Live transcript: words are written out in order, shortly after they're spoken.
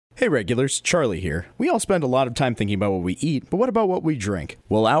Hey regulars, Charlie here. We all spend a lot of time thinking about what we eat, but what about what we drink?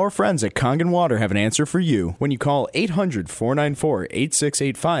 Well, our friends at Kangen Water have an answer for you. When you call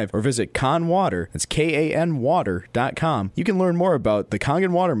 800-494-8685 or visit Kanwater, that's KANwater.com, you can learn more about the Kangen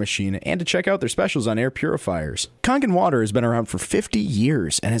Water machine and to check out their specials on air purifiers. Kangen Water has been around for 50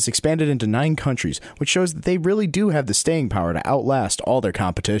 years and has expanded into 9 countries, which shows that they really do have the staying power to outlast all their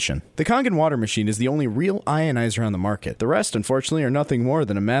competition. The Kangen Water machine is the only real ionizer on the market. The rest, unfortunately, are nothing more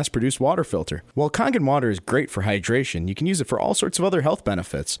than a mass-produced water filter. While Kangen water is great for hydration, you can use it for all sorts of other health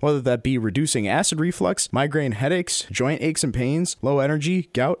benefits, whether that be reducing acid reflux, migraine headaches, joint aches and pains, low energy,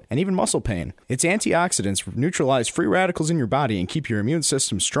 gout, and even muscle pain. Its antioxidants neutralize free radicals in your body and keep your immune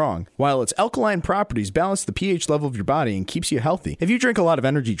system strong, while its alkaline properties balance the pH level of your body and keeps you healthy. If you drink a lot of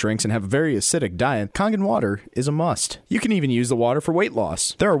energy drinks and have a very acidic diet, Kangen water is a must. You can even use the water for weight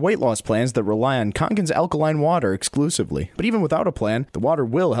loss. There are weight loss plans that rely on Kangen's alkaline water exclusively, but even without a plan, the water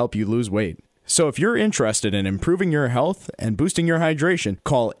will help you lose weight. So if you're interested in improving your health and boosting your hydration,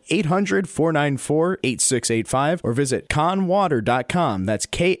 call 800-494-8685 or visit kanwater.com, that's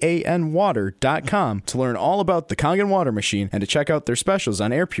KANwater.com, to learn all about the Kangen water machine and to check out their specials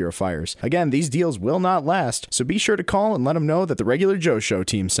on air purifiers. Again, these deals will not last, so be sure to call and let them know that the Regular Joe Show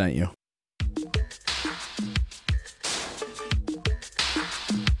team sent you.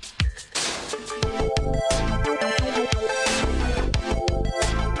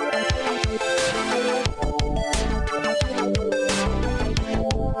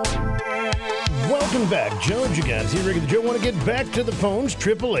 Welcome back. Joe Gigante, Regular Joe. Want to get back to the phones?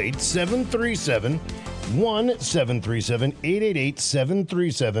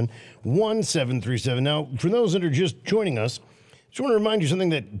 888-737-1737, 888-737-1737. Now, for those that are just joining us, just want to remind you something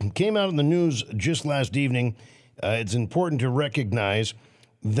that came out in the news just last evening. It's important to recognize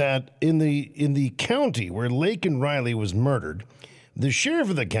that in the county where Laken Riley was murdered, the sheriff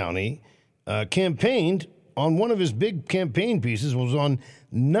of the county campaigned on one of his big campaign pieces was on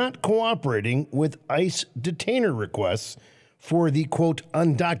not cooperating with ICE detainer requests for the, quote,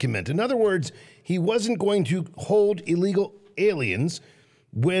 undocumented. In other words, he wasn't going to hold illegal aliens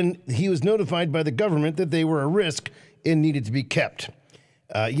when he was notified by the government that they were a risk and needed to be kept.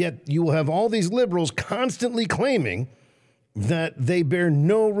 Yet you will have all these liberals constantly claiming that they bear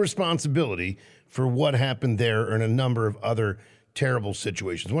no responsibility for what happened there and a number of other terrible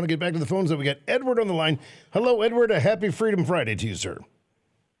situations. I want to get back to the phones that we got Edward on the line. Hello, Edward. A happy Freedom Friday to you, sir.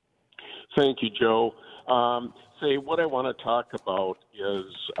 Thank you, Joe. What I want to talk about is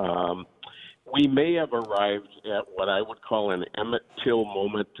we may have arrived at what I would call an Emmett Till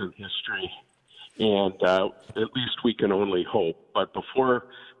moment in history, and at least we can only hope. But before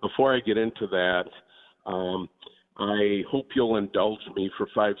I get into that, I hope you'll indulge me for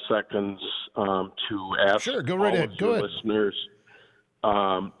 5 seconds to ask go right ahead. Go ahead. Listeners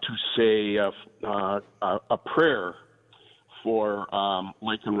to say a prayer for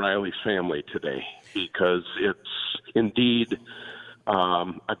Laken Riley's family today, because it's indeed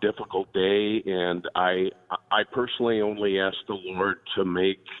a difficult day, and I personally only ask the Lord to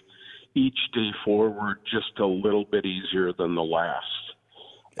make each day forward just a little bit easier than the last.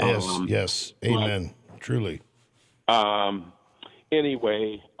 Yes. Amen. Truly.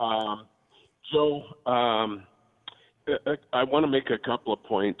 Anyway, Joe, I want to make a couple of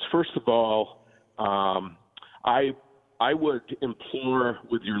points. First of all, I would implore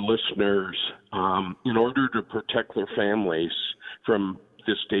with your listeners, in order to protect their families from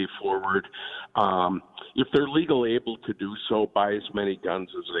this day forward, if they're legally able to do so, buy as many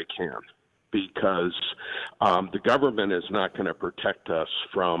guns as they can, because the government is not going to protect us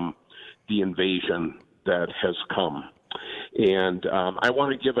from the invasion that has come. And I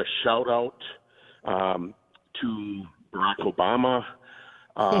want to give a shout out to Barack Obama,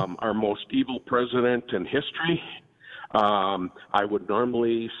 our most evil president in history. I would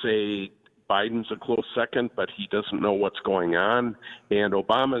normally say Biden's a close second, but he doesn't know what's going on, and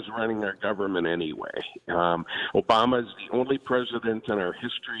Obama's running our government anyway. Obama's the only president in our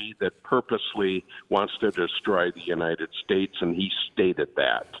history that purposely wants to destroy the United States, and he stated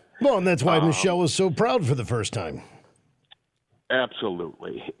that. Well, and that's why Michelle was so proud for the first time.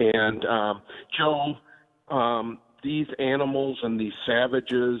 Absolutely. And, Joe, these animals and these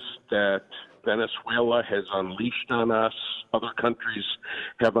savages that Venezuela has unleashed on us, other countries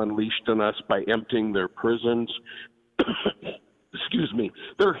have unleashed on us by emptying their prisons, excuse me,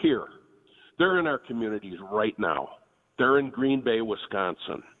 they're here. They're in our communities right now. They're in Green Bay,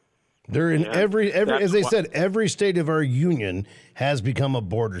 Wisconsin. They're in every as they said, every state of our union has become a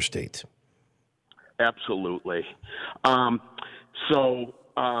border state. Absolutely.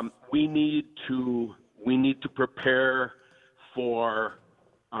 We need to prepare for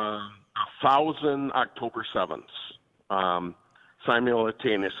 1,000 October 7ths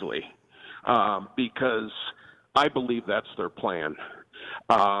simultaneously because I believe that's their plan.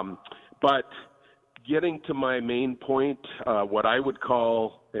 But getting to my main point, what I would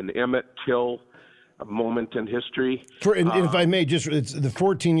call an Emmett Till moment in history. And if I may, it's the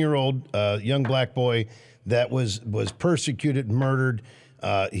 14-year-old young black boy that was persecuted, murdered.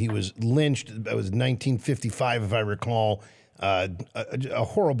 He was lynched. That was 1955, if I recall. A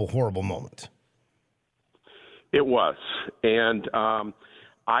horrible, horrible moment. It was. And I'm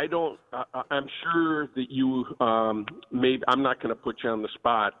sure that you, maybe, I'm not going to put you on the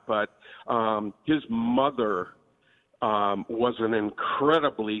spot, but his mother was an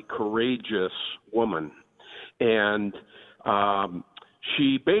incredibly courageous woman. And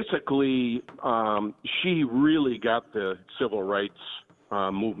she basically, she really got the civil rights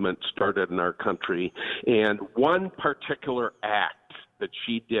movement started in our country. And one particular act that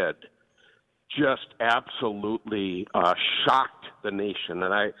she did just absolutely shocked the nation.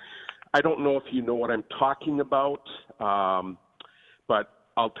 And I don't know if you know what I'm talking about, but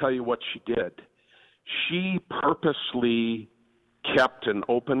I'll tell you what she did. She purposely kept an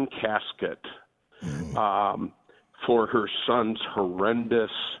open casket for her son's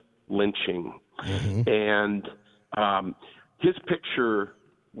horrendous lynching. And his picture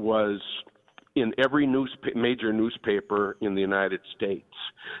was in every major newspaper in the United States.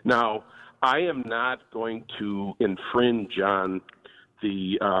 Now, I am not going to infringe on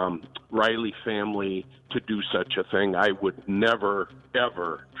the Riley family to do such a thing. I would never,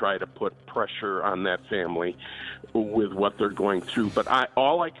 ever try to put pressure on that family with what they're going through. But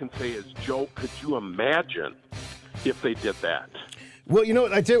all I can say is, Joe, could you imagine if they did that? Well, you know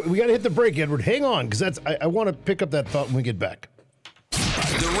what? I tell you, we got to hit the break, Edward. Hang on, because I want to pick up that thought when we get back.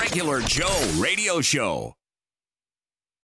 The Regular Joe Radio Show.